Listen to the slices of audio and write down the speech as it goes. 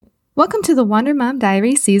Welcome to the Wonder Mom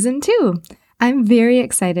Diary Season 2. I'm very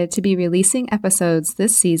excited to be releasing episodes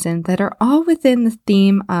this season that are all within the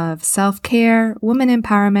theme of self-care, woman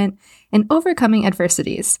empowerment, and overcoming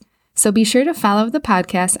adversities. So be sure to follow the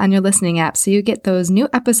podcast on your listening app so you get those new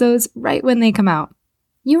episodes right when they come out.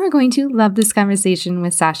 You are going to love this conversation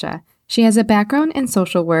with Sasha. She has a background in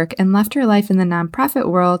social work and left her life in the nonprofit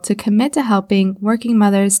world to commit to helping working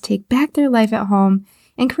mothers take back their life at home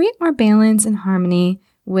and create more balance and harmony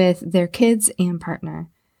with their kids and partner.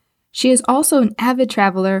 She is also an avid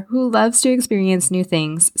traveler who loves to experience new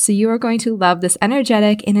things, so you are going to love this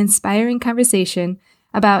energetic and inspiring conversation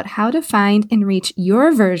about how to find and reach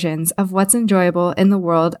your versions of what's enjoyable in the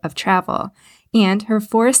world of travel, and her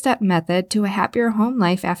 4-step method to a happier home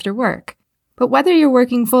life after work. But whether you're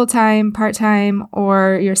working full-time, part-time,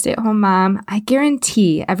 or you're a stay-at-home mom, I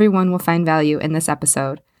guarantee everyone will find value in this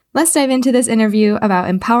episode. Let's dive into this interview about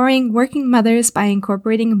empowering working mothers by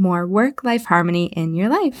incorporating more work-life harmony in your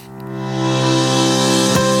life.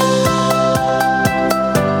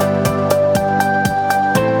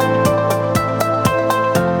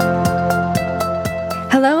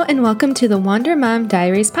 Hello and welcome to the Wonder Mom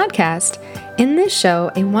Diaries podcast. In this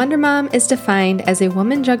show, a Wonder Mom is defined as a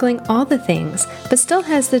woman juggling all the things, but still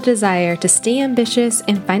has the desire to stay ambitious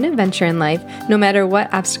and find adventure in life no matter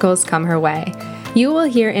what obstacles come her way. You will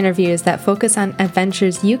hear interviews that focus on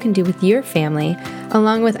adventures you can do with your family,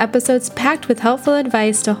 along with episodes packed with helpful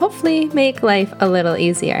advice to hopefully make life a little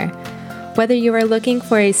easier. Whether you are looking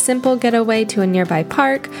for a simple getaway to a nearby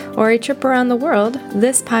park or a trip around the world,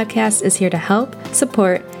 this podcast is here to help,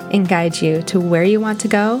 support, and guide you to where you want to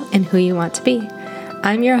go and who you want to be.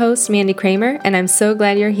 I'm your host, Mandy Kramer, and I'm so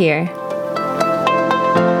glad you're here.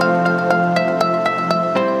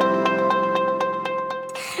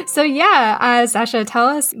 So Sasha, tell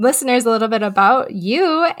us listeners a little bit about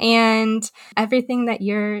you and everything that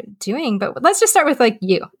you're doing. But let's just start with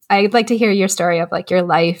you. I'd like to hear your story of your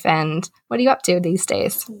life and what are you up to these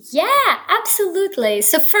days? Yeah, absolutely.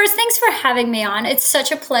 So first, thanks for having me on. It's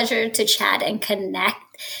such a pleasure to chat and connect.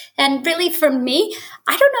 And really for me,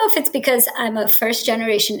 I don't know if it's because I'm a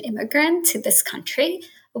first-generation immigrant to this country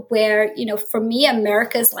where, for me,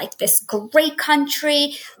 America is like this great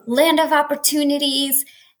country, land of opportunities.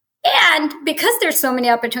 And because there's so many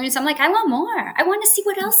opportunities, I'm I want more. I want to see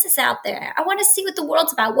what else is out there. I want to see what the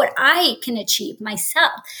world's about, what I can achieve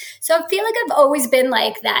myself. So I feel like I've always been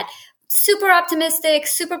like that, super optimistic,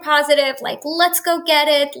 super positive, let's go get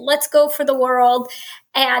it. Let's go for the world.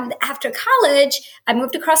 And after college, I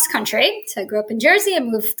moved across country. So I grew up in Jersey. I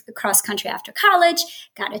moved across country after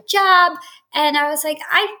college, got a job. And I was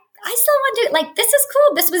I still want to do it. This is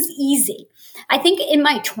cool. This was easy. I think in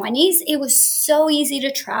my 20s, it was so easy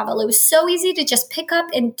to travel. It was so easy to just pick up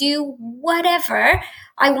and do whatever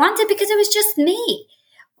I wanted because it was just me.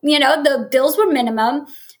 The bills were minimum.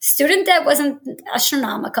 Student debt wasn't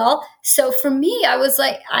astronomical. So for me,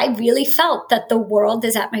 I really felt that the world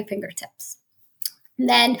is at my fingertips.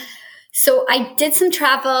 So I did some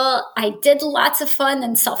travel. I did lots of fun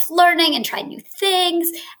and self-learning and tried new things.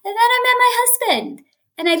 And then I met my husband.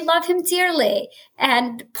 And I love him dearly.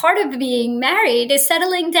 And part of being married is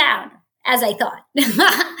settling down, as I thought.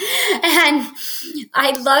 And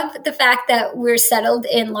I love the fact that we're settled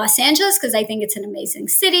in Los Angeles because I think it's an amazing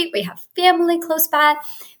city. We have family close by.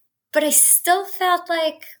 But I still felt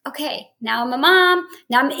okay, now I'm a mom.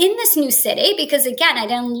 Now I'm in this new city because, again, I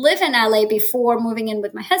didn't live in LA before moving in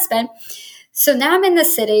with my husband. So now I'm in the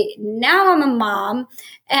city. Now I'm a mom.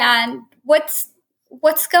 And what's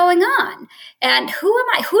going on? And who am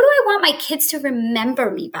I? Who do I want my kids to remember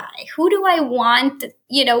me by? Who do I want,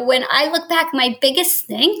 when I look back, my biggest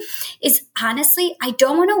thing is honestly, I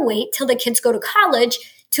don't want to wait till the kids go to college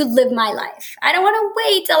to live my life. I don't want to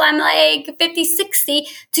wait till I'm 50, 60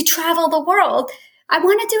 to travel the world. I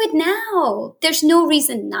want to do it now. There's no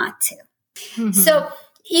reason not to. Mm-hmm. So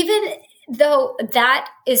even though that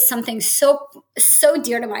is something so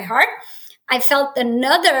dear to my heart, I felt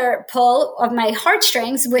another pull of my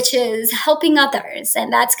heartstrings, which is helping others.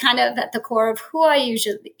 And that's kind of at the core of who I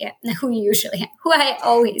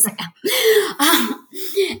always am.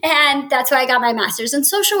 And that's why I got my master's in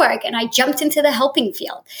social work. And I jumped into the helping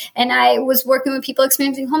field. And I was working with people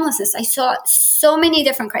experiencing homelessness. I saw so many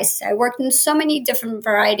different crises. I worked in so many different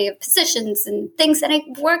variety of positions and things that I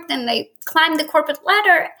worked in. I climbed the corporate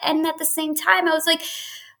ladder. And at the same time, I was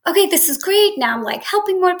okay, this is great. Now I'm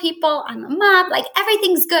helping more people. I'm a mom.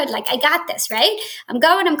 Everything's good. I got this, right? I'm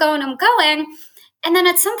going. And then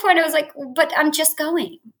at some point I was but I'm just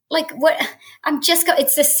going. What? I'm just going.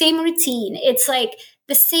 It's the same routine. It's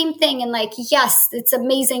the same thing. And yes, it's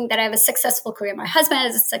amazing that I have a successful career. My husband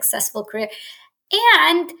has a successful career.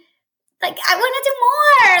 And Like, I want to do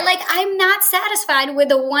more. Like, I'm not satisfied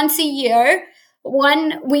with a once a year,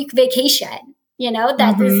 1 week vacation,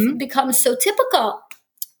 that has become so typical.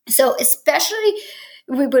 So especially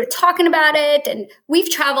we were talking about it, and we've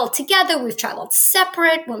traveled together. We've traveled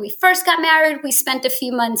separate. When we first got married, we spent a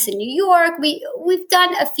few months in New York. We've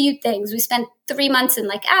done a few things. We spent 3 months in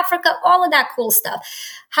like Africa, all of that cool stuff.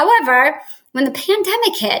 However, when the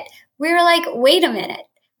pandemic hit, we were like, wait a minute,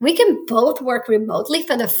 we can both work remotely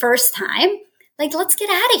for the first time. Like, let's get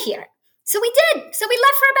out of here. So we did. So we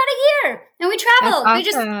left for about a year and we traveled. Awesome. We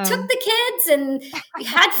just took the kids and we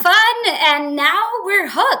had fun, and now we're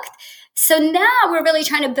hooked. So now we're really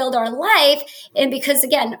trying to build our life. And because,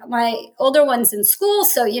 again, my older one's in school,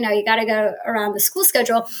 so, you got to go around the school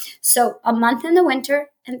schedule. So a month in the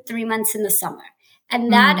winter and 3 months in the summer.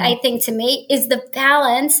 And that, I think, to me, is the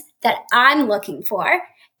balance that I'm looking for.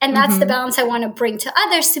 And that's the balance I want to bring to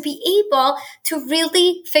others, to be able to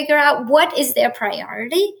really figure out what is their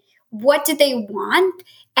priority, what do they want,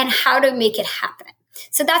 and how to make it happen.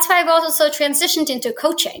 So that's why I've also transitioned into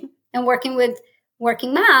coaching and working with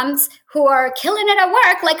working moms who are killing it at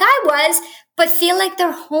work like I was, but feel like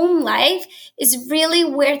their home life is really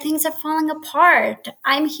where things are falling apart.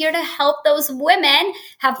 I'm here to help those women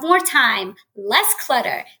have more time, less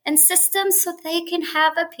clutter, and systems so they can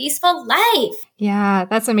have a peaceful life. Yeah,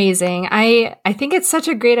 that's amazing. I think it's such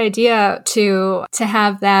a great idea to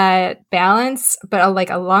have that balance, but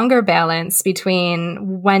a longer balance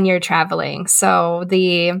between when you're traveling. So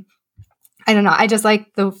I don't know, I just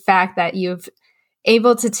like the fact that you've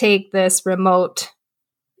able to take this remote,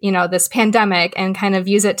 this pandemic, and kind of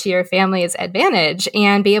use it to your family's advantage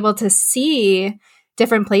and be able to see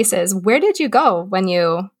different places. Where did you go when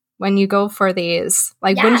you go for these?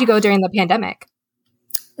 When did you go during the pandemic?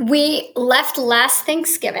 We left last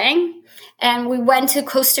Thanksgiving and we went to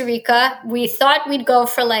Costa Rica. We thought we'd go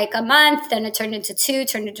for like a month, then it turned into 2,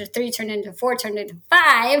 turned into 3, turned into 4, turned into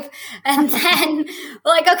 5. And then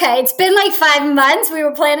we're like, okay, it's been like 5 months. We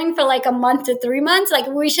were planning for like a month to 3 months. Like,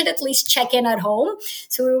 we should at least check in at home.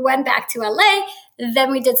 So we went back to LA.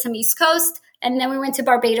 Then we did some East Coast. And then we went to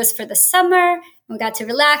Barbados for the summer. We got to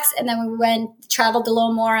relax. And then we traveled a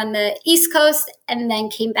little more on the East Coast, and then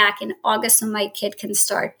came back in August so my kid can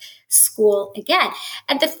start school again.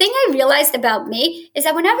 And the thing I realized about me is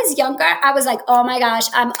that when I was younger, I was like, oh my gosh,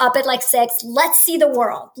 I'm up at like 6. Let's see the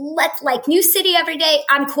world. New city every day.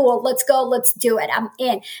 I'm cool. Let's go. Let's do it. I'm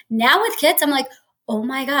in. Now with kids, I'm like, oh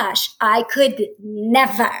my gosh, I could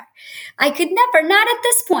never, not at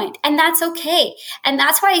this point. And that's okay. And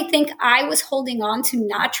that's why I think I was holding on to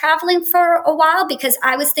not traveling for a while, because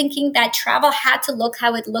I was thinking that travel had to look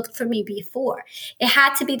how it looked for me before. It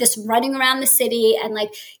had to be this running around the city, and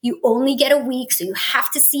like, you only get a week, so you have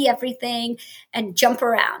to see everything and jump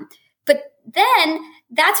around. But then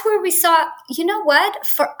that's where we saw, you know what?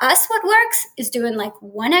 For us, what works is doing like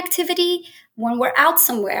one activity when we're out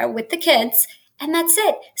somewhere with the kids, and that's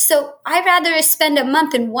it. So I'd rather spend a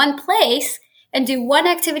month in one place and do one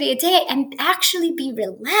activity a day and actually be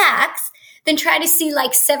relaxed than try to see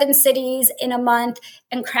like 7 cities in a month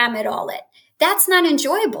and cram it all in. That's not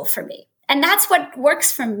enjoyable for me. And that's what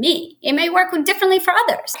works for me. It may work differently for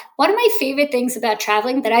others. One of my favorite things about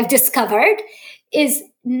traveling that I've discovered is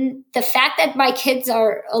the fact that my kids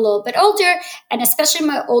are a little bit older, and especially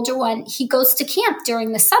my older one, he goes to camp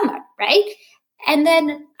during the summer, right? And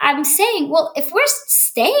then I'm saying, well, if we're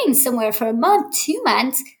staying somewhere for a month, 2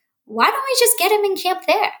 months, why don't we just get him in camp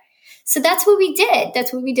there? So that's what we did.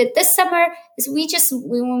 That's what we did this summer. Is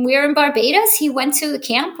when we were in Barbados, he went to a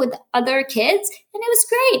camp with other kids, and it was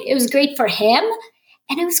great. It was great for him,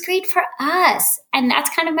 and it was great for us. And that's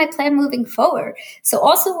kind of my plan moving forward. So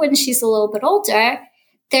also when she's a little bit older,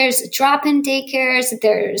 there's drop-in daycares,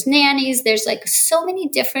 there's nannies, there's like so many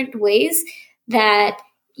different ways that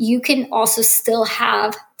you can also still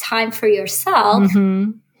have time for yourself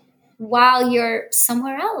while you're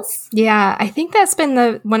somewhere else. Yeah, I think that's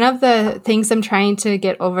been one of the things I'm trying to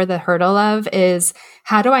get over the hurdle of is,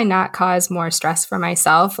 how do I not cause more stress for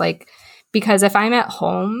myself? Because if I'm at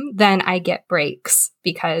home, then I get breaks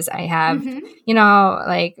because I have,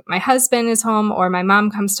 my husband is home or my mom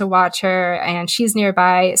comes to watch her and she's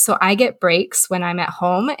nearby. So I get breaks when I'm at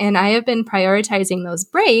home, and I have been prioritizing those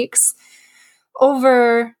breaks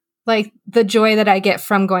over like the joy that I get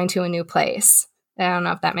from going to a new place. I don't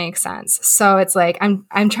know if that makes sense. So it's like,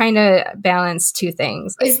 I'm trying to balance 2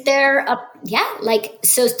 things. Is there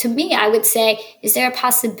so to me, I would say, is there a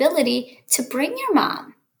possibility to bring your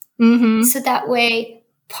mom? So that way,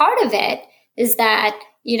 part of it is that,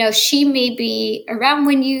 she may be around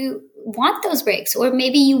when you want those breaks, or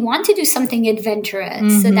maybe you want to do something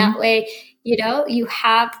adventurous. So that way, you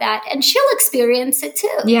have that, and she'll experience it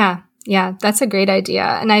too. Yeah. Yeah. That's a great idea.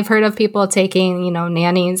 And I've heard of people taking,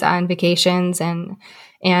 nannies on vacations and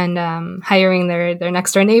hiring their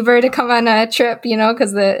next door neighbor to come on a trip,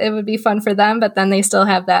 because it would be fun for them, but then they still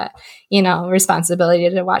have that, responsibility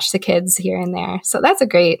to watch the kids here and there. So that's a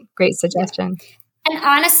great suggestion. And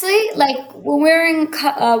honestly, like when we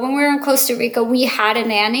were in Costa Rica, we had a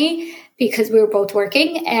nanny because we were both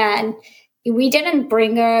working, and we didn't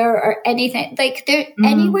bring her or anything. Like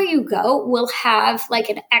anywhere you go, we'll have like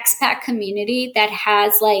an expat community that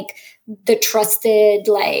has like the trusted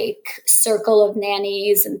like circle of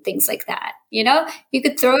nannies and things like that. You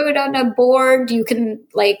could throw it on a board. You can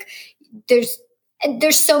like, there's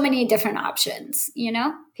so many different options,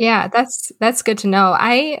 Yeah, that's good to know.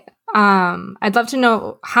 I'd love to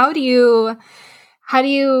know, how do you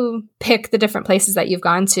pick the different places that you've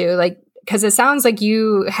gone to? Like, because it sounds like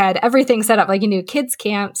you had everything set up, like you knew kids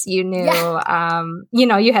camps, you knew,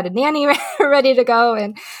 you had a nanny ready to go.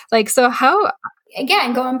 And like, so how,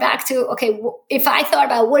 again, going back to, okay, if I thought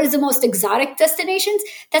about what is the most exotic destinations,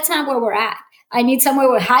 that's not where we're at. I need somewhere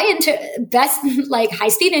with high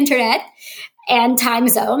speed internet and time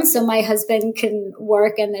zone, so my husband can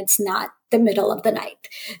work and it's not the middle of the night.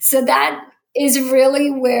 So that is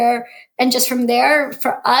really where, and just from there,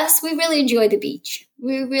 for us, we really enjoy the beach.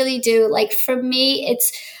 We really do. Like for me,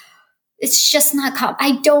 it's just not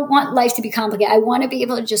I don't want life to be complicated. I want to be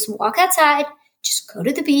able to just walk outside, just go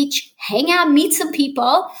to the beach, hang out, meet some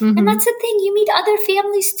people. Mm-hmm. And that's the thing. You meet other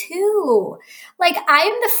families too. Like I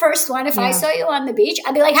am the first one. If I saw you on the beach,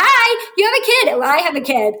 I'd be like, hi, you have a kid. Well, I have a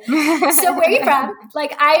kid. So where are you from?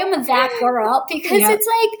 Like I am that girl, because it's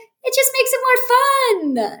like, it just makes it more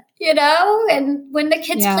fun, and when the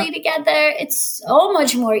kids play together, it's so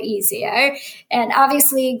much more easier. And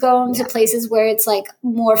obviously going to places where it's like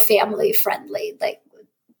more family friendly, like,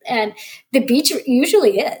 and the beach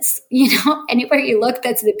usually is, anywhere you look,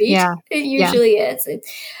 that's the beach. Yeah. It usually is.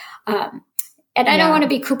 And I don't want to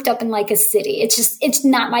be cooped up in like a city. It's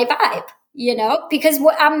not my vibe, because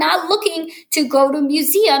I'm not looking to go to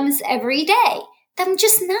museums every day. I'm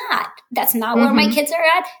just not. That's not where my kids are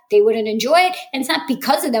at. They wouldn't enjoy it. And it's not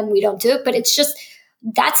because of them we don't do it, but it's just,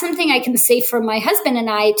 that's something I can say for my husband and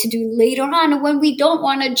I to do later on when we don't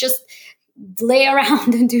want to just lay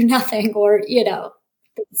around and do nothing, or,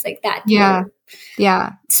 things like that. Yeah.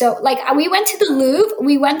 Yeah. So like we went to the Louvre.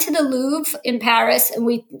 We went to the Louvre in Paris, and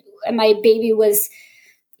my baby was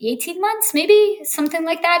 18 months, maybe something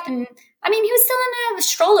like that. And I mean, he was still in a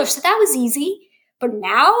stroller, so that was easy. But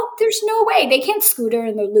now there's no way. They can't scooter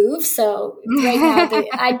in the Louvre. So right now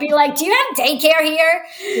I'd be like, do you have daycare here?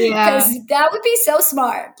 Because that would be so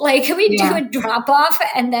smart. Like we do a drop off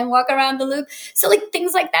and then walk around the Louvre. So like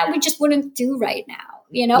things like that we just wouldn't do right now,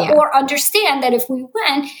 or understand that if we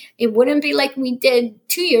went, it wouldn't be like we did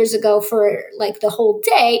 2 years ago for like the whole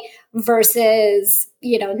day versus,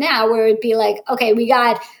 now where it'd be like, okay, we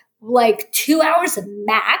got like 2 hours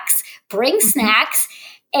max, bring snacks,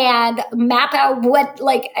 and map out what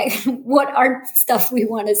art stuff we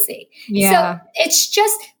want to see. Yeah. So it's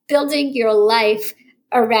just building your life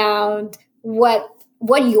around what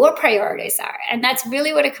your priorities are. And that's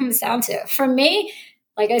really what it comes down to. For me,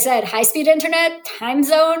 like I said, high-speed internet, time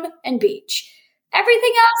zone, and beach.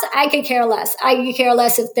 Everything else, I could care less. I could care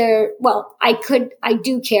less if I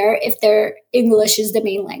do care if their English is the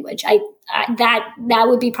main language. That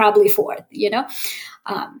would be probably fourth,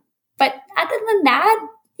 but other than that,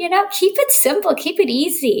 keep it simple, keep it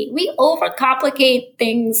easy. We overcomplicate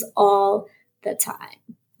things all the time,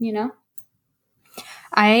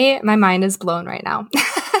 My mind is blown right now.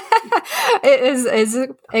 It is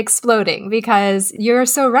exploding, because you're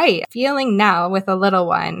so right. Feeling now with a little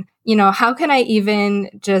one, how can I even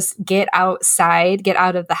just get outside, get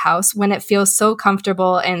out of the house when it feels so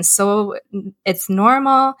comfortable and so it's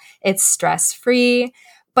normal, it's stress-free.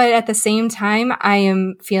 But at the same time, I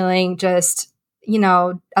am feeling just,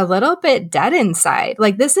 a little bit dead inside.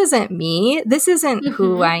 Like, this isn't me. This isn't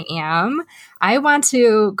who I am. I want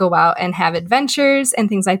to go out and have adventures and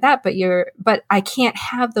things like that. But I can't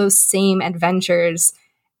have those same adventures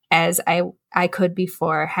as I could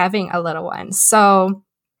before having a little one. So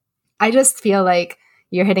I just feel like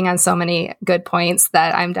you're hitting on so many good points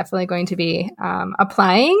that I'm definitely going to be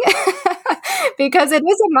applying. Because it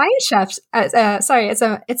is a mind shift.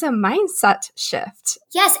 It's a mindset shift.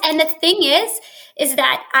 Yes, and the thing is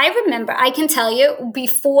that I can tell you,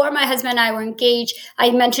 before my husband and I were engaged,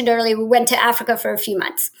 I mentioned earlier, we went to Africa for a few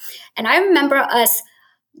months. And I remember us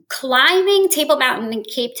climbing Table Mountain in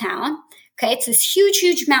Cape Town, Okay, it's this huge,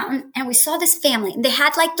 huge mountain. And we saw this family and they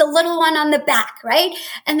had like the little one on the back, right?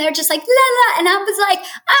 And they're just like, la la. And I was like,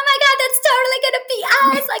 oh my God, that's totally going to be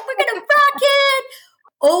us. Like, we're going to rock it.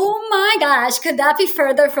 Oh my gosh, could that be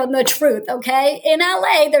further from the truth? Okay. In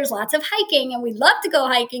LA, there's lots of hiking and we love to go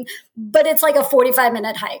hiking, but it's like a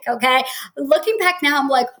 45-minute hike. Okay. Looking back now, I'm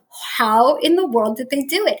like, how in the world did they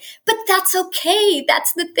do it? But that's okay.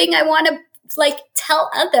 That's the thing I want to like tell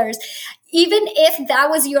others. Even if that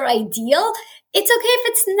was your ideal, it's okay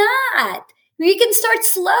if it's not. You can start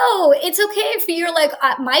slow. It's okay if you're like,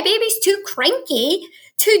 my baby's too cranky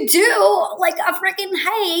to do like a freaking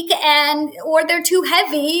hike or they're too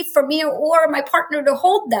heavy for me or my partner to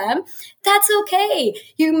hold them. That's okay.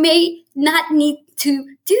 You may not need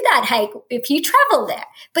to do that hike if you travel there,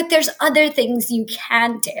 but there's other things you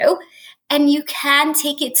can do. And you can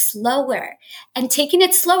take it slower. And taking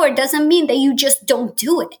it slower doesn't mean that you just don't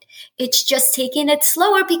do it. It's just taking it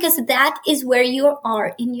slower because that is where you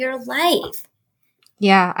are in your life.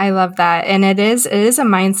 Yeah, I love that. And it is a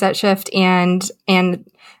mindset shift and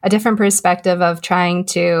a different perspective of trying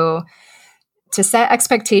to set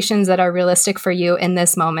expectations that are realistic for you in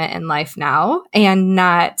this moment in life now, and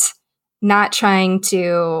not trying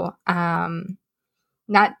to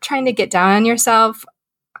get down on yourself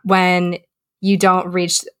when you don't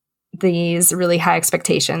reach these really high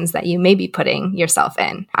expectations that you may be putting yourself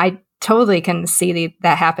in. I totally can see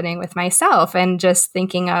that happening with myself, and just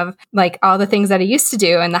thinking of like all the things that I used to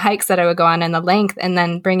do and the hikes that I would go on and the length, and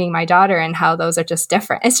then bringing my daughter and how those are just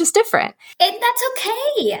different. It's just different. And that's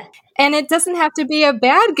okay. And it doesn't have to be a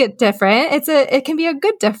bad good different. It can be a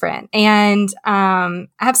good different. And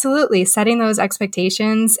absolutely setting those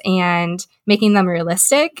expectations and making them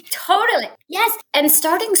realistic. Totally. Yes. And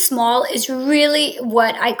starting small is really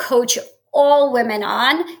what I coach all women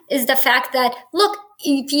on, is the fact that, look,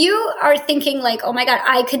 if you are thinking like, oh my God,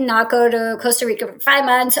 I could not go to Costa Rica for 5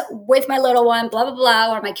 months with my little one, blah, blah,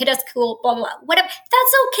 blah, or my kid has school, blah, blah, blah, whatever,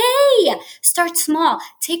 that's okay. Start small.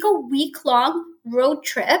 Take a week-long road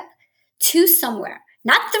trip to somewhere.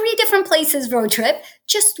 Not 3 different places road trip,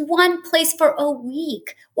 just one place for a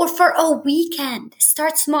week or for a weekend.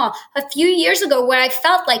 Start small. A few years ago, where I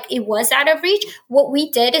felt like it was out of reach, what we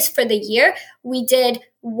did is for the year, we did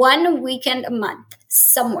 1 weekend a month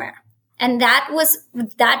somewhere. And that was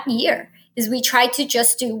that year, is we tried to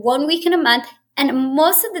just do 1 weekend a month. And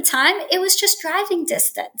most of the time it was just driving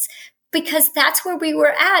distance, because that's where we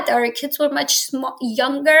were at. Our kids were much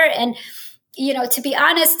younger, and you know, to be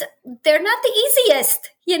honest, they're not the easiest.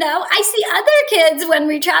 You know, I see other kids when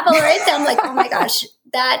we travel, right? I'm like, oh my gosh,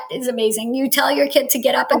 that is amazing. You tell your kid to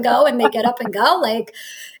get up and go, and they get up and go. Like,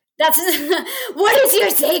 that's what is your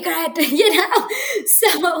secret? You know?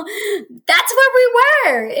 So that's where we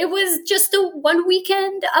were. It was just a 1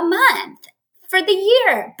 weekend a month for the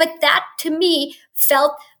year. But that to me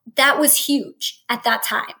felt that was huge at that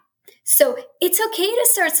time. So it's okay to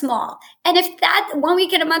start small. And if that 1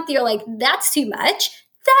 weekend a month, you're like, that's too much,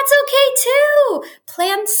 that's okay too.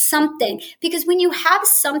 Plan something, because when you have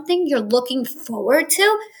something you're looking forward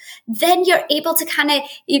to, then you're able to kind of,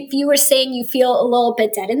 if you were saying you feel a little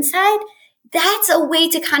bit dead inside, that's a way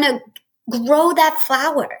to kind of grow that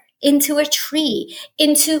flower into a tree,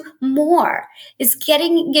 into more, is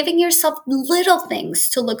giving yourself little things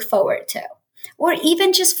to look forward to. Or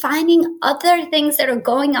even just finding other things that are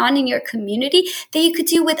going on in your community that you could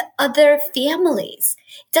do with other families.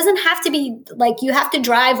 It doesn't have to be like you have to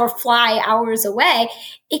drive or fly hours away.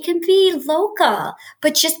 It can be local,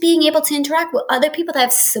 but just being able to interact with other people that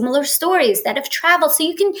have similar stories, that have traveled, so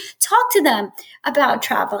you can talk to them about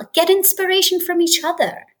travel, get inspiration from each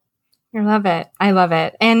other. I love it. I love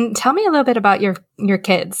it. And tell me a little bit about your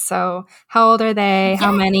kids. So how old are they?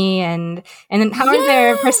 How many? And then how are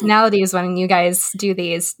their personalities when you guys do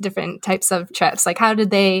these different types of trips? Like how do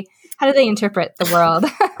they interpret the world?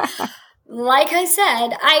 Like I said,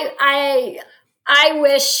 I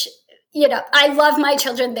wish, you know, I love my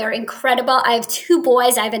children. They're incredible. I have 2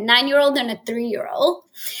 boys. I have a 9-year-old and a 3-year-old.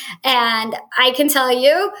 And I can tell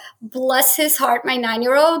you, bless his heart, my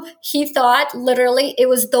 9-year-old, he thought literally it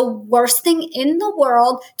was the worst thing in the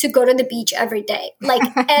world to go to the beach every day. Like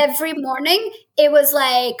every morning, it was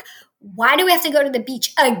like, why do we have to go to the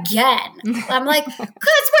beach again? I'm like, because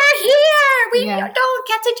we're here. We don't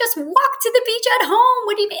get to just walk to the beach at home.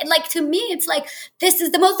 What do you mean? Like, to me, it's like, this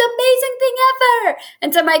is the most amazing thing ever.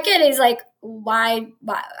 And to my kid, he's like,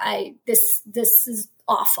 this is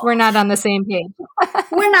awful. We're not on the same page.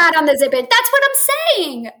 We're not on the same page. That's what I'm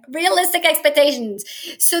saying. Realistic expectations.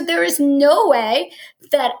 So there is no way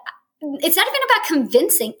that, it's not even about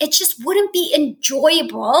convincing. It just wouldn't be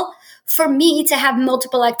enjoyable for me to have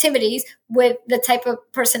multiple activities with the type of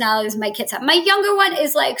personalities my kids have. My younger one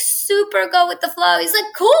is like super go with the flow. He's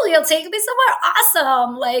like, cool, you'll take me somewhere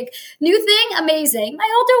awesome. Like, new thing, amazing.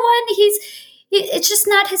 My older one, it's just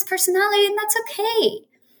not his personality, and that's okay.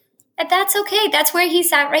 And that's okay. That's where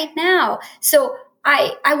he's at right now. So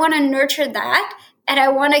I want to nurture that. And I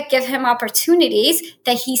want to give him opportunities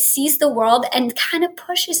that he sees the world and kind of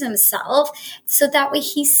pushes himself, so that way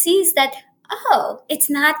he sees that, oh, it's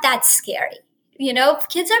not that scary. You know,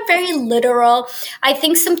 kids are very literal. I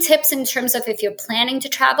think some tips in terms of if you're planning to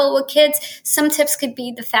travel with kids, some tips could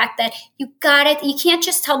be the fact that you can't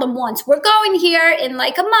just tell them once, we're going here in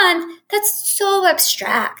like a month. That's so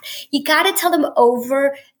abstract. You got to tell them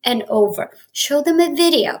over and over. Show them a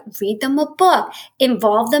video, read them a book,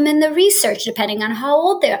 involve them in the research, depending on how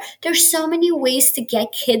old they are. There's so many ways to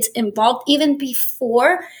get kids involved even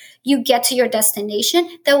before you get to your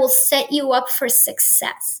destination that will set you up for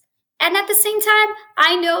success. And at the same time,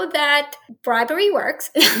 I know that bribery works.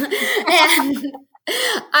 And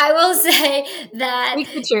I will say that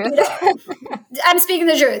Speak the truth. I'm speaking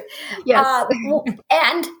the truth. Yes.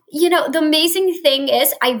 And, the amazing thing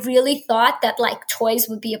is I really thought that like toys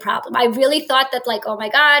would be a problem. I really thought that like, oh my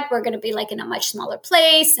God, we're going to be like in a much smaller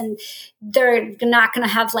place and they're not going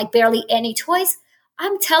to have like barely any toys.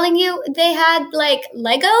 I'm telling you, they had like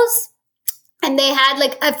Legos and they had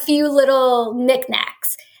like a few little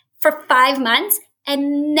knickknacks for 5 months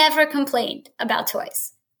and never complained about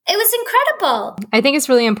toys. It was incredible. I think it's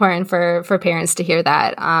really important for parents to hear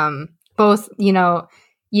that. Both,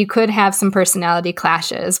 you could have some personality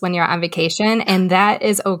clashes when you're on vacation, and that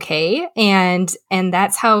is okay. And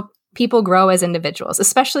that's how people grow as individuals,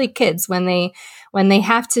 especially kids when they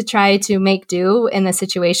have to try to make do in a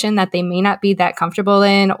situation that they may not be that comfortable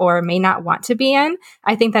in or may not want to be in.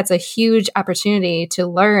 I think that's a huge opportunity to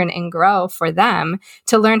learn and grow for them,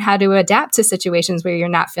 to learn how to adapt to situations where you're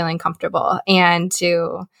not feeling comfortable. And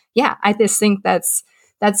I just think that's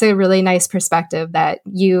a really nice perspective that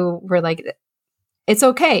you were like, it's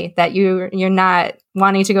okay that you're not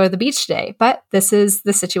wanting to go to the beach today, but this is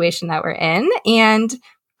the situation that we're in, and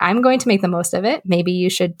I'm going to make the most of it. Maybe you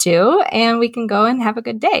should too, and we can go and have a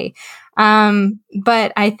good day.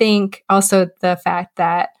 But I think also the fact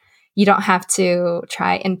that you don't have to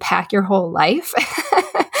try and pack your whole life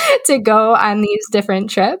to go on these different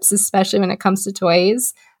trips, especially when it comes to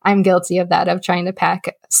toys. I'm guilty of that, of trying to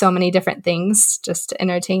pack so many different things just to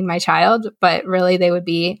entertain my child. But really, they would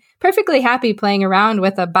be perfectly happy playing around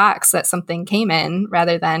with a box that something came in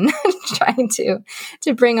rather than trying to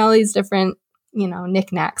bring all these different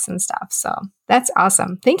knickknacks and stuff. So that's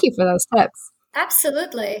awesome. Thank you for those tips.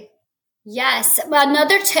 Absolutely. Yes. Well,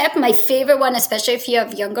 another tip, my favorite one, especially if you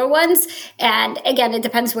have younger ones, and again, it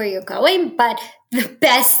depends where you're going, but the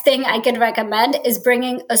best thing I can recommend is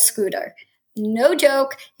bringing a scooter. No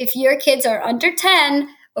joke. If your kids are under 10,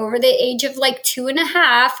 over the age of like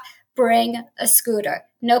 2.5, bring a scooter.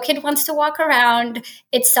 No kid wants to walk around.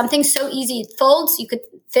 It's something so easy. It folds.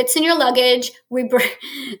 Fits in your luggage.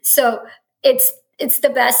 So it's the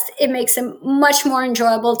best. It makes them much more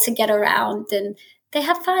enjoyable to get around, and they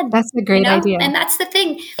have fun. That's a great idea. And that's the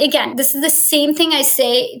thing. Again, this is the same thing I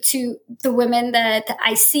say to the women that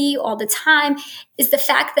I see all the time, is the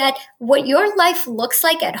fact that what your life looks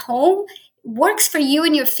like at home works for you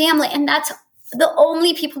and your family. And that's the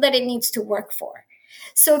only people that it needs to work for.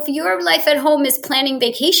 So if your life at home is planning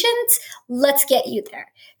vacations, let's get you there.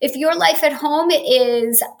 If your life at home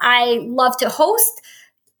is, I love to host,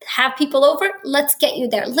 have people over, let's get you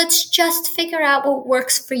there. Let's just figure out what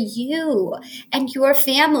works for you and your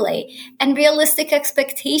family and realistic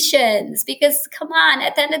expectations. Because come on,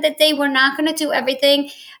 at the end of the day, we're not going to do everything.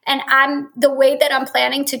 And the way that I'm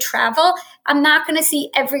planning to travel, I'm not going to see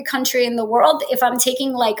every country in the world if I'm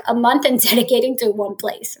taking like a month and dedicating to one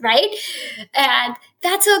place, right? And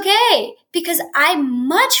that's okay, because I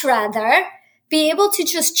much rather be able to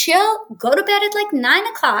just chill, go to bed at like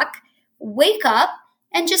 9:00, wake up,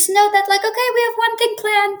 and just know that like, okay, we have one thing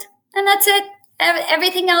planned and that's it.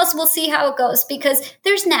 Everything else, we'll see how it goes, because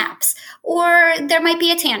there's naps, or there might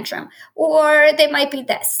be a tantrum, or they might be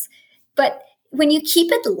this. But when you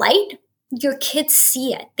keep it light, your kids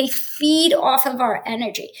see it. They feed off of our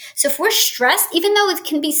energy. So if we're stressed, even though it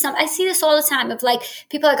can be I see this all the time of like,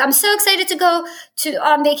 people are like, I'm so excited to go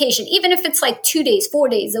on vacation, even if it's like 2 days, 4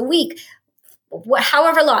 days, a week,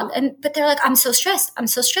 however long. But they're like, I'm so stressed. And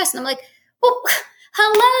I'm like, well,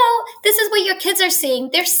 hello, this is what your kids are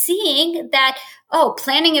seeing. They're seeing that,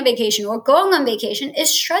 planning a vacation or going on vacation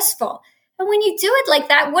is stressful. And when you do it like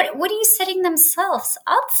that, what are you setting themselves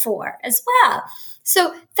up for as well?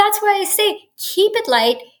 So that's why I say keep it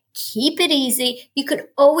light, keep it easy. You could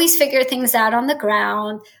always figure things out on the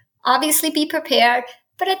ground. Obviously be prepared,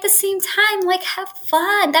 but at the same time, like, have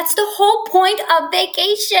fun. That's the whole point of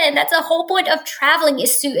vacation. That's the whole point of traveling,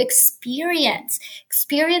 is to experience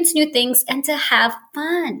new things and to have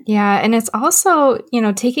fun. Yeah. And it's also,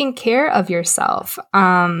 taking care of yourself.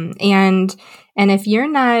 And if you're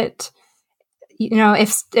not,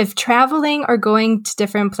 if traveling or going to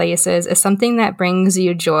different places is something that brings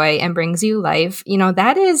you joy and brings you life,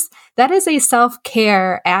 that is a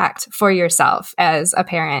self-care act for yourself as a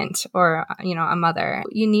parent or, a mother.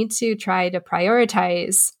 You need to try to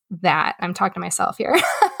prioritize that. I'm talking to myself here.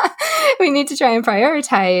 We need to try and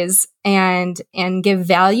prioritize and give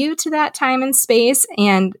value to that time and space,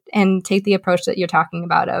 and take the approach that you're talking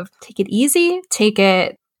about of take it easy, take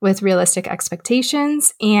it with realistic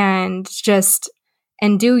expectations, and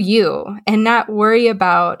do you, and not worry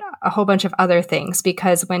about a whole bunch of other things,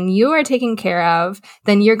 because when you are taken care of,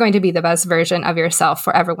 then you're going to be the best version of yourself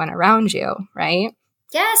for everyone around you, right?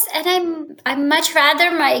 Yes, and I'm much rather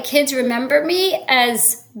my kids remember me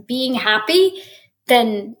as being happy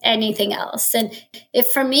than anything else. And if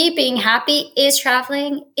for me, being happy is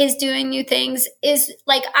traveling, is doing new things, is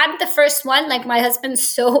like, I'm the first one, like my husband's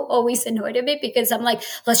so always annoyed at me because I'm like,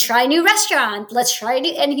 let's try a new restaurant.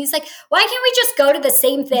 And he's like, why can't we just go to the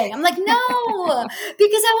same thing? I'm like, no,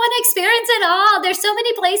 because I want to experience it all. There's so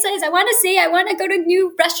many places I want to see. I want to go to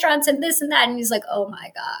new restaurants and this and that. And he's like, oh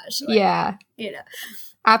my gosh. Like, yeah.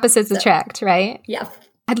 Opposites attract, right? Yeah.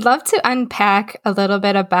 I'd love to unpack a little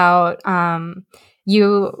bit about,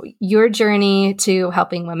 your journey to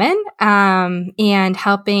helping women, and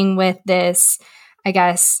helping with this, I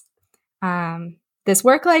guess, this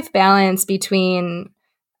work-life balance between,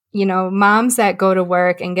 moms that go to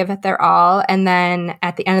work and give it their all. And then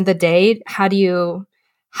at the end of the day, how do you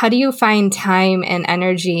find time and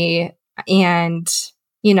energy and,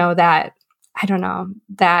 that, I don't know,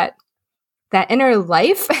 that inner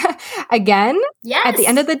life again, yes, at the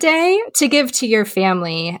end of the day, to give to your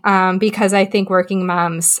family. Because I think working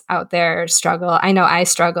moms out there struggle. I know I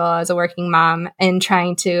struggle as a working mom in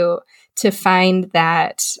trying to find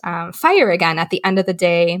that fire again at the end of the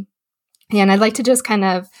day. And I'd like to just kind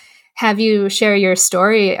of have you share your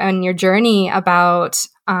story and your journey about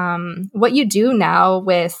what you do now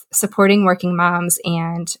with supporting working moms,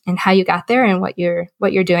 and how you got there, and what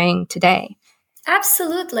you're doing today.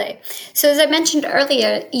 Absolutely. So as I mentioned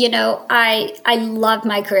earlier, I love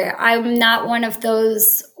my career. I'm not one of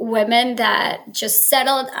those women that just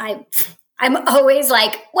settled. I'm always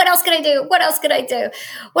like, what else can I do? What else can I do?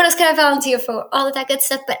 What else can I volunteer for? All of that good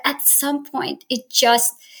stuff. But at some point, it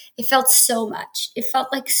felt so much. It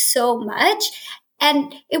felt like so much.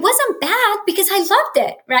 And it wasn't bad because I loved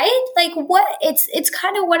it, right? Like it's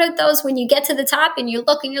kind of one of those when you get to the top and you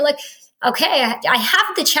look and you're like, okay, I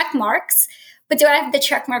have the check marks, but do I have the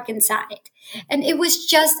check mark inside? And it was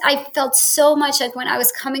just, I felt so much like when I was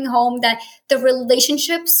coming home that the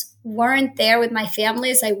relationships weren't there with my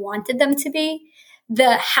family as I wanted them to be.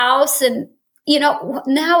 The house, and,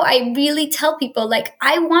 now I really tell people, like,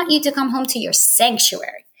 I want you to come home to your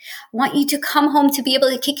sanctuary. I want you to come home to be able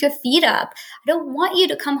to kick your feet up. I don't want you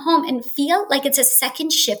to come home and feel like it's a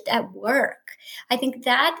second shift at work. I think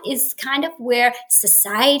that is kind of where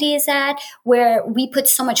society is at, where we put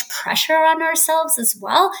so much pressure on ourselves as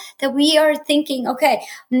well, that we are thinking, okay,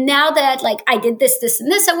 now that like I did this,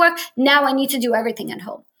 and this at work, now I need to do everything at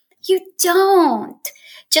home. You don't.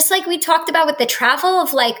 Just like we talked about with the travel,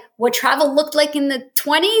 of like what travel looked like in the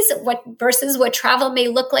 20s versus what travel may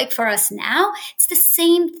look like for us now. It's the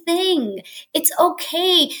same thing. It's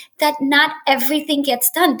okay that not everything gets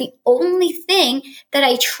done. The only thing that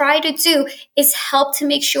I try to do is help to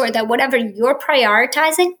make sure that whatever you're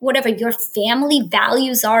prioritizing, whatever your family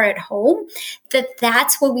values are at home,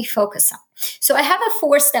 that's what we focus on. So I have a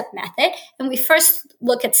 4-step method, and we first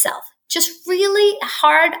look at self. Just really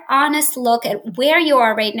hard, honest look at where you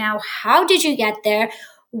are right now. How did you get there?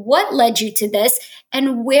 What led you to this?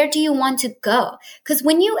 And where do you want to go? Because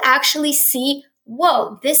when you actually see,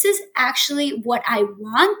 whoa, this is actually what I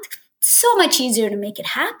want, it's so much easier to make it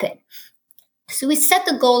happen. So we set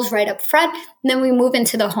the goals right up front, and then we move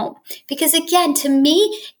into the home. Because again, to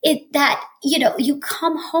me, you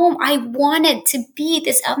come home, I want it to be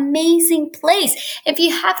this amazing place. If you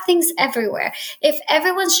have things everywhere, if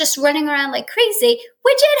everyone's just running around like crazy,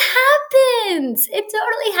 which it happens, it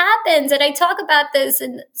totally happens. And I talk about this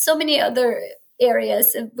in so many other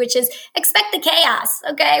areas, which is expect the chaos,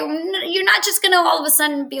 okay? You're not just going to all of a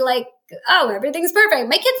sudden be like, oh, everything's perfect.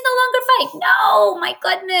 My kids no longer fight. No, my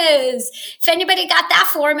goodness. If anybody got that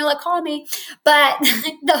formula, call me. But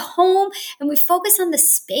the home, and we focus on the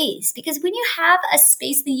space, because when you have a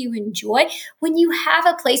space that you enjoy, when you have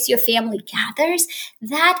a place your family gathers,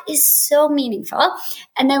 that is so meaningful.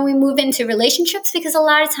 And then we move into relationships, because a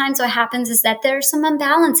lot of times what happens is that there are some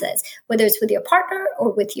imbalances, whether it's with your partner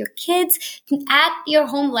or with your kids at your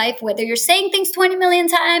home life, whether you're saying things 20 million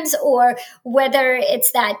times or whether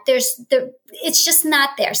it's that it's just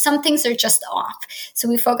not there. Some things are just off. So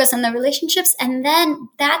we focus on the relationships, and then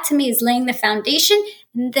that to me is laying the foundation.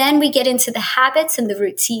 And then we get into the habits and the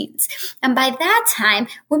routines. And by that time,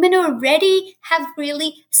 women already have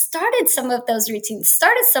really started some of those routines,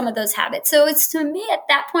 started some of those habits. So it's, to me at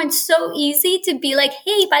that point, so easy to be like,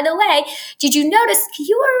 hey, by the way, did you notice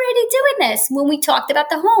you were already doing this when we talked about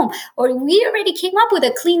the home? Or we already came up with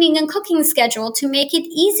a cleaning and cooking schedule to make it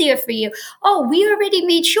easier for you. Oh, we already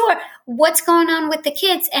made sure what's going on with the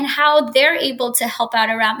kids and how they're able to help out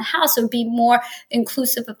around the house or be more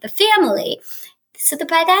inclusive of the family. So that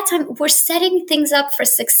by that time, we're setting things up for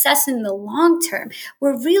success in the long term.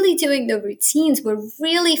 We're really doing the routines. We're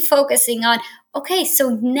really focusing on, okay,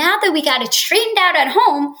 so now that we got it straightened out at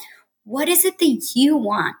home, what is it that you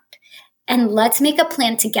want? And let's make a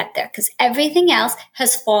plan to get there, because everything else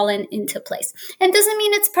has fallen into place. And it doesn't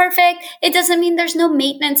mean it's perfect. It doesn't mean there's no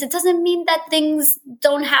maintenance. It doesn't mean that things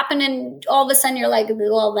don't happen and all of a sudden you're like,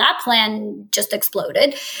 well, that plan just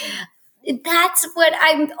exploded. That's what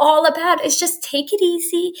I'm all about, is just take it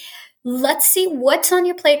easy. Let's see what's on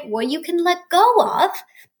your plate, what you can let go of,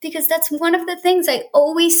 because that's one of the things I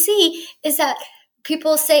always see is that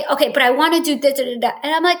people say, okay, but I want to do this, and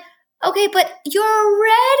I'm like, okay, but you're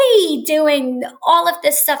already doing all of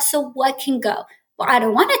this stuff, so what can go? Well, I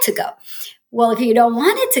don't want it to go. Well, if you don't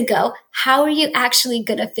want it to go, how are you actually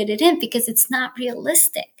going to fit it in? Because it's not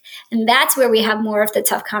realistic. And that's where we have more of the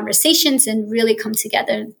tough conversations and really come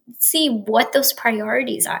together and see what those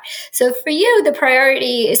priorities are. So for you, the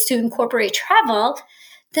priority is to incorporate travel.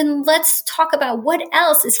 Then let's talk about what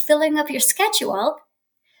else is filling up your schedule.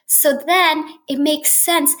 So then it makes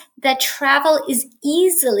sense that travel is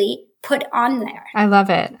easily put on there. I love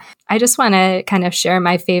it. I just want to kind of share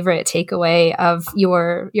my favorite takeaway of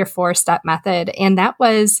your 4-step method. And that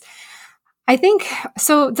was, I think,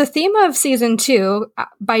 so the theme of season 2,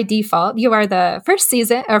 by default, you are the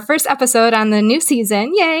first episode on the new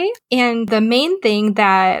season. Yay. And the main thing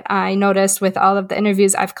that I noticed with all of the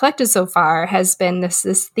interviews I've collected so far has been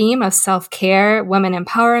this theme of self-care, women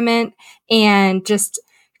empowerment, and just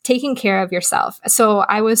taking care of yourself. So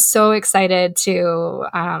I was so excited to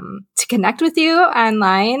connect with you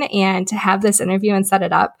online and to have this interview and set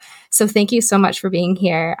it up. So thank you so much for being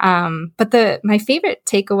here. But my favorite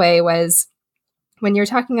takeaway was when you're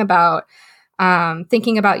talking about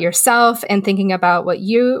thinking about yourself and thinking about what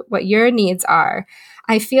your needs are.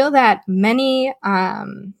 I feel that many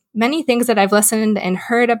things that I've listened and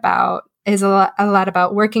heard about is a lot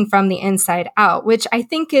about working from the inside out, which I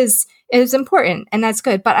think is important, and that's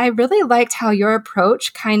good. But I really liked how your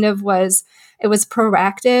approach kind of was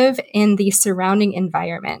proactive in the surrounding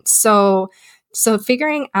environment. So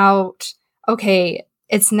figuring out, okay,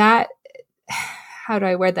 it's not, how do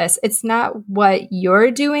I word this? It's not what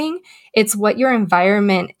you're doing, it's what your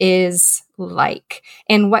environment is like.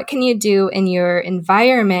 And what can you do in your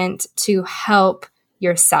environment to help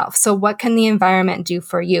yourself? So what can the environment do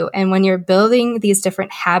for you? And when you're building these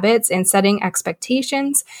different habits and setting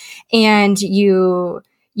expectations, and you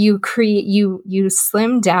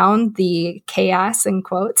slim down the chaos in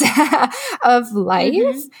quotes of life.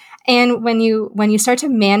 Mm-hmm. And when you start to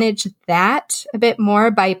manage that a bit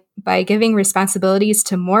more by giving responsibilities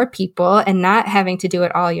to more people and not having to do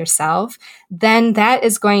it all yourself, then that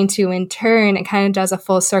is going to, in turn, it kind of does a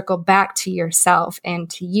full circle back to yourself and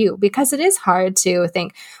to you, because it is hard to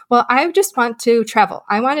think, well, I just want to travel.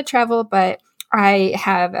 I want to travel, but I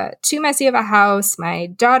have too messy of a house. My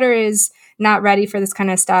daughter is not ready for this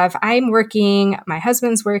kind of stuff. I'm working. My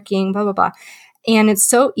husband's working, blah, blah, blah. And it's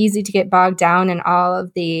so easy to get bogged down in all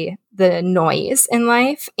of the noise in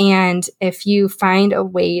life. And if you find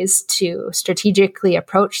ways to strategically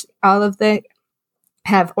approach all of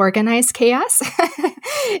have organized chaos,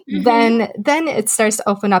 mm-hmm. then it starts to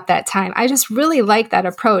open up that time. I just really like that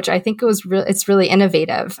approach. I think it's really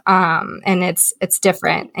innovative, and it's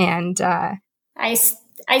different. And I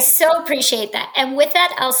so appreciate that. And with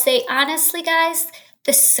that, I'll say honestly, guys,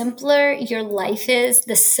 the simpler your life is,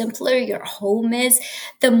 the simpler your home is,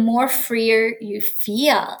 the more freer you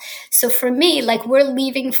feel. So for me, like, we're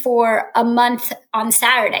leaving for a month on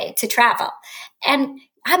Saturday to travel. And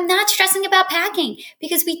I'm not stressing about packing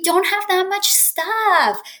because we don't have that much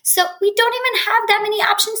stuff. So we don't even have that many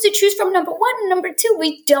options to choose from. Number one and number two,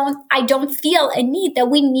 I don't feel a need that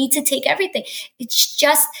we need to take everything. It's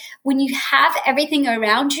just when you have everything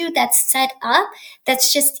around you that's set up,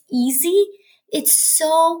 that's just easy, it's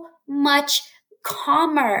so much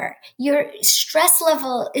calmer. Your stress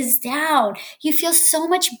level is down. You feel so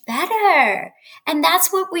much better. And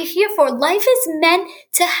that's what we're here for. Life is meant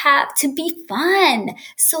to be fun.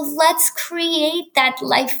 So let's create that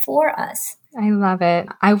life for us. I love it.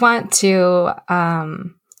 I want to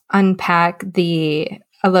unpack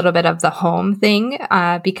a little bit of the home thing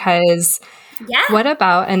because what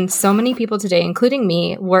about, and so many people today, including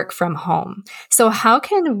me, work from home. So how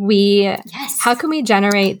can we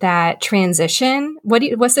generate that transition?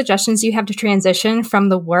 What suggestions do you have to transition from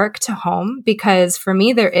the work to home? Because for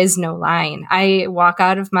me, there is no line. I walk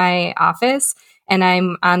out of my office and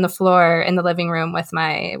I'm on the floor in the living room with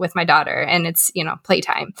my daughter, and it's,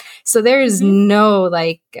 playtime. So there's no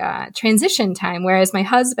transition time. Whereas my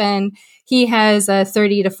husband, he has a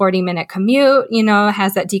 30 to 40 minute commute,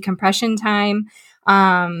 has that decompression time,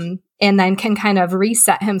 and then can kind of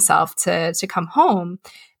reset himself to come home.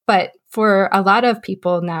 But for a lot of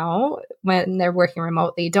people now, when they're working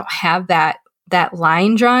remotely, don't have that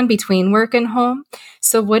line drawn between work and home.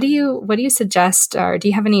 So what do you suggest, or do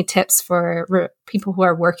you have any tips for people who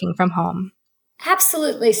are working from home?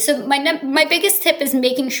 Absolutely. So my biggest tip is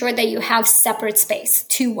making sure that you have separate space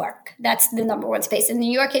to work. That's the number one space. And in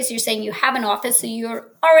your case, you're saying you have an office, so you're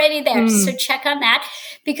already there. So check on that,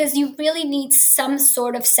 because you really need some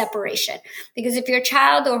sort of separation. Because if your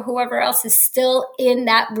child or whoever else is still in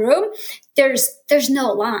that room, there's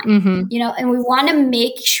no line, and we want to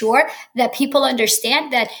make sure that people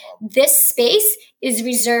understand that this space is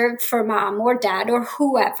reserved for mom or dad or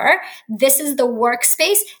whoever. This is the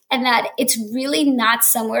workspace, and that it's really not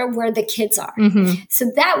somewhere where the kids are.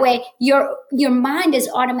 So that way your mind is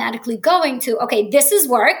automatically going to, okay, this is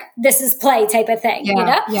work, this is play type of thing,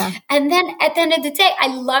 Yeah. And then at the end of the day, I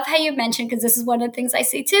love how you mentioned, because this is one of the things I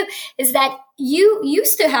say too, is that you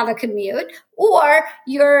used to have a commute, or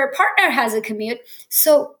your partner has a commute.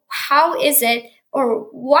 So how is it, or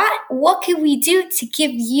what can we do to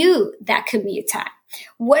give you that commute time?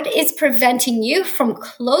 What is preventing you from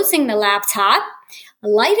closing the laptop,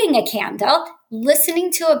 lighting a candle,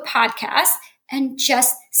 listening to a podcast, and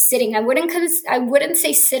just sitting? I wouldn't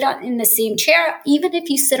say sit in the same chair. Even if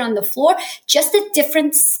you sit on the floor, just a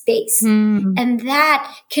different space. And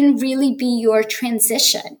that can really be your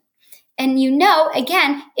transition. And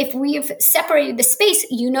again, if we've separated the space,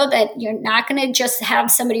 that you're not going to just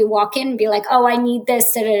have somebody walk in and be like, oh, I need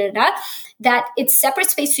this, that it's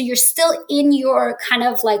separate space. So you're still in your kind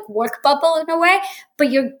of like work bubble in a way,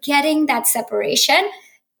 but you're getting that separation.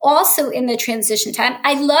 Also in the transition time,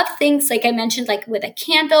 I love things like I mentioned, like with a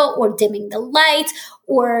candle, or dimming the lights,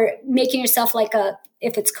 or making yourself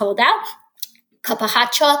if it's cold out, cup of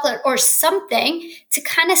hot chocolate or something to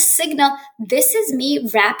kind of signal, this is me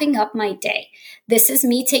wrapping up my day. This is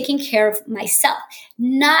me taking care of myself.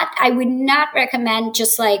 I would not recommend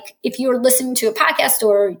just like if you're listening to a podcast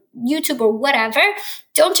or YouTube or whatever,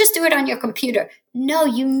 don't just do it on your computer. No,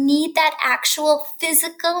 you need that actual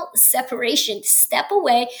physical separation. Step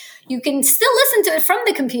away. You can still listen to it from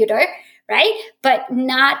the computer, right? But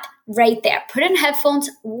not right there. Put in headphones,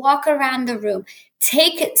 walk around the room.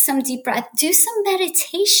 Take some deep breath, do some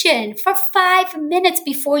meditation for 5 minutes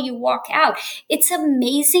before you walk out. It's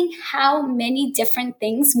amazing how many different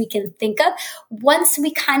things we can think of once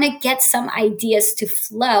we kind of get some ideas to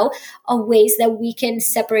flow of ways that we can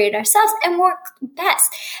separate ourselves and work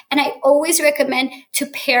best. And I always recommend to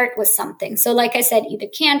pair it with something. So like I said, either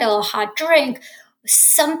candle, a hot drink,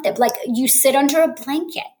 something like you sit under a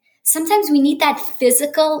blanket. Sometimes we need that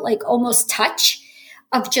physical, like almost touch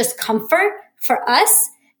of just comfort. For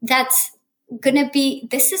us, that's going to be,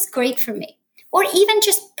 this is great for me. Or even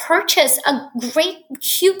just purchase a great,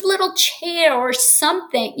 cute little chair or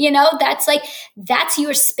something, that's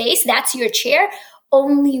your space, that's your chair,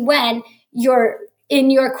 only when you're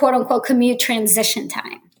in your quote unquote commute transition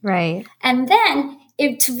time. Right. And then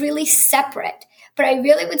it's really separate. But I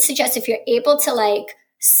really would suggest if you're able to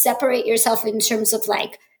separate yourself in terms of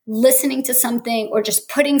listening to something, or just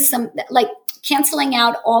putting canceling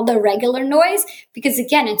out all the regular noise, because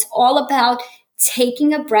again, it's all about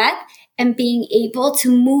taking a breath and being able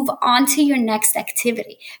to move on to your next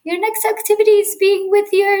activity. Your next activity is being with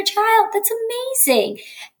your child. That's amazing.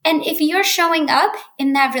 And if you're showing up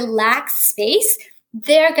in that relaxed space,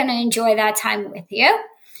 they're going to enjoy that time with you.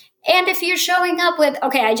 And if you're showing up with,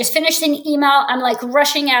 okay, I just finished an email, I'm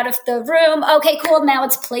rushing out of the room. Okay, cool. Now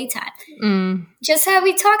it's playtime. Just how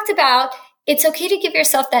we talked about, it's okay to give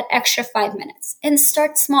yourself that extra 5 minutes and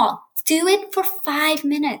start small. Do it for 5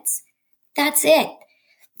 minutes. That's it.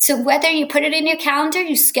 So whether you put it in your calendar,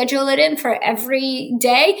 you schedule it in for every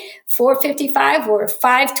day, 4:55 or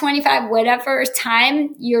 5:25, whatever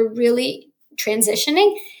time you're really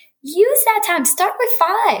transitioning, use that time. Start with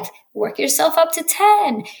 5. Work yourself up to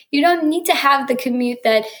 10. You don't need to have the commute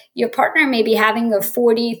that your partner may be having of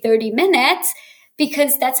 40, 30 minutes,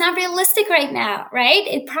 because that's not realistic right now, right?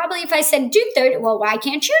 It probably, if I said do 30, well, why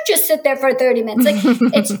can't you just sit there for 30 minutes? Like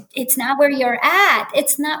it's not where you're at.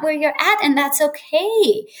 It's not where you're at, and that's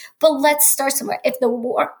okay. But let's start somewhere. If the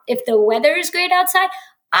weather is great outside,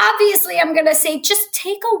 obviously I'm going to say just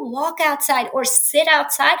take a walk outside or sit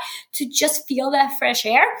outside to just feel that fresh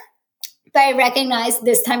air. But I recognize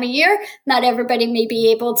this time of year, not everybody may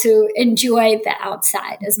be able to enjoy the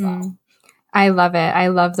outside as well. I love it. I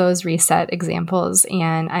love those reset examples,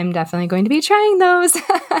 and I'm definitely going to be trying those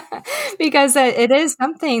because it is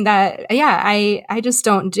something that, I just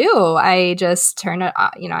don't do. I just turn it,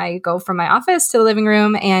 I go from my office to the living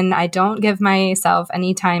room, and I don't give myself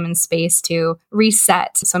any time and space to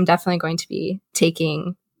reset. So I'm definitely going to be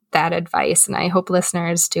taking that advice, and I hope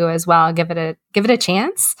listeners do as well. Give it a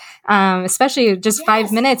chance, especially just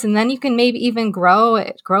 5 minutes, and then you can maybe even grow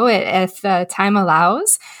it if the time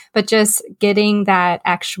allows. But just getting that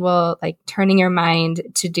actual, like, turning your mind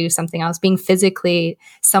to do something else, being physically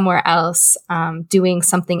somewhere else, doing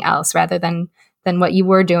something else rather than what you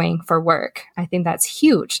were doing for work. I think that's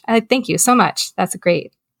huge. Thank you so much. That's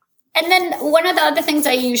great. And then one of the other things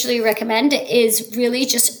I usually recommend is really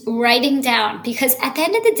just writing down, because at the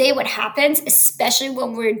end of the day, what happens, especially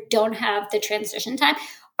when we don't have the transition time,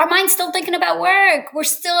 our mind's still thinking about work. We're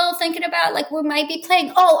still thinking about, like, we might be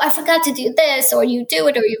playing, oh, I forgot to do this, or you do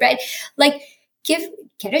it, or you write. Like, get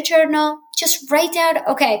a journal, just write down,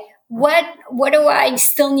 okay, what do I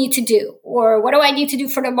still need to do? Or what do I need to do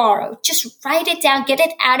for tomorrow? Just write it down, get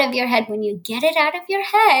it out of your head. When you get it out of your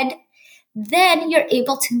head, then you're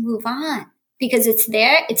able to move on because it's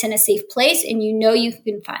there, it's in a safe place, and you know you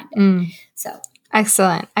can find it. So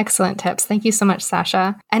excellent tips. Thank you so much,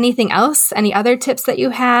 Sasha. Anything else? Any other tips that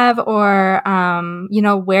you have, or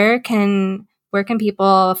where can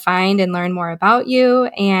people find and learn more about you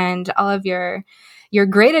and all of your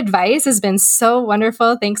great advice has been so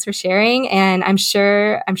wonderful. Thanks for sharing. And I'm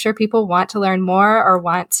sure people want to learn more or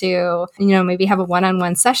want to, maybe have a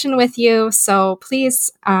one-on-one session with you. So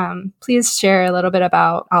please share a little bit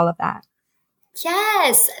about all of that.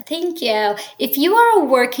 Yes, thank you. If you are a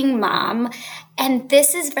working mom and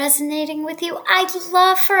this is resonating with you, I'd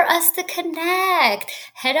love for us to connect.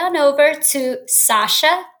 Head on over to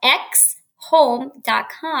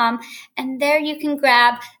sashaxhome.com, and there you can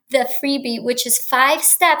grab the freebie, which is 5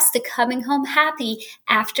 steps to coming home happy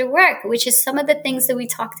after work, which is some of the things that we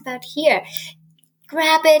talked about here.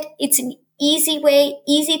 Grab it. It's an easy way,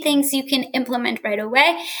 easy things you can implement right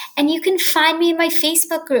away. And you can find me in my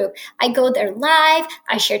Facebook group. I go there live.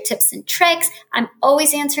 I share tips and tricks. I'm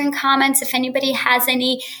always answering comments if anybody has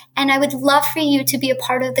any. And I would love for you to be a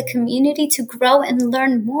part of the community to grow and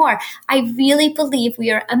learn more. I really believe we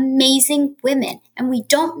are amazing women, and we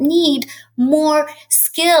don't need more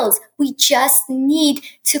skills. We just need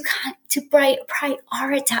to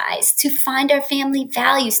prioritize, to find our family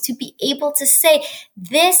values, to be able to say,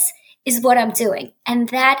 this is what I'm doing. And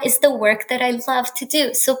that is the work that I love to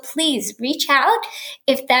do. So please reach out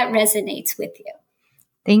if that resonates with you.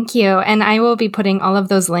 Thank you. And I will be putting all of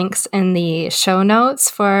those links in the show notes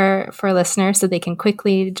for listeners so they can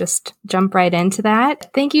quickly just jump right into that.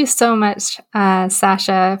 Thank you so much,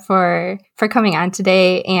 Sasha, for coming on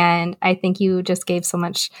today. And I think you just gave so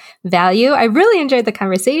much value. I really enjoyed the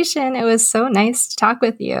conversation. It was so nice to talk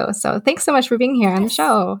with you. So thanks so much for being here on the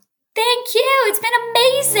show. Thank you. It's been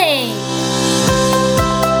amazing.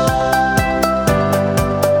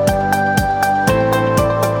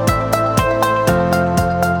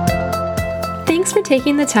 Thanks for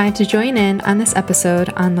taking the time to join in on this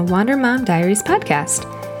episode on the Wander Mom Diaries podcast.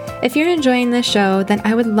 If you're enjoying this show, then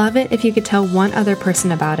I would love it if you could tell one other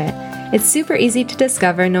person about it. It's super easy to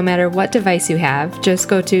discover no matter what device you have. Just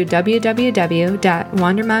go to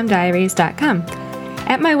www.wandermomdiaries.com.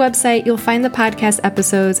 At my website, you'll find the podcast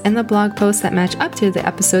episodes and the blog posts that match up to the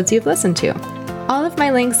episodes you've listened to. All of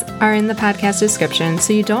my links are in the podcast description,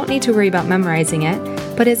 so you don't need to worry about memorizing it,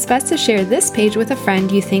 but it's best to share this page with a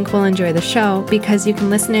friend you think will enjoy the show because you can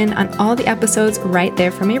listen in on all the episodes right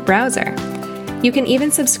there from your browser. You can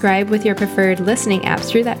even subscribe with your preferred listening app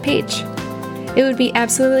through that page. It would be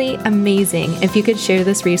absolutely amazing if you could share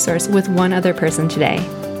this resource with one other person today.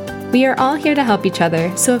 We are all here to help each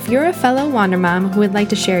other, so if you're a fellow Wander Mom who would like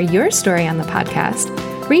to share your story on the podcast,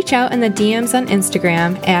 reach out in the DMs on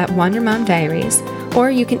Instagram at WonderMomDiaries, or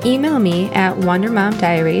you can email me at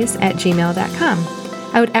wondermomdiaries@gmail.com.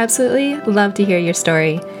 I would absolutely love to hear your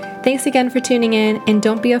story. Thanks again for tuning in, and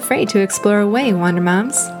don't be afraid to explore away, Wonder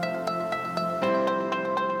Moms.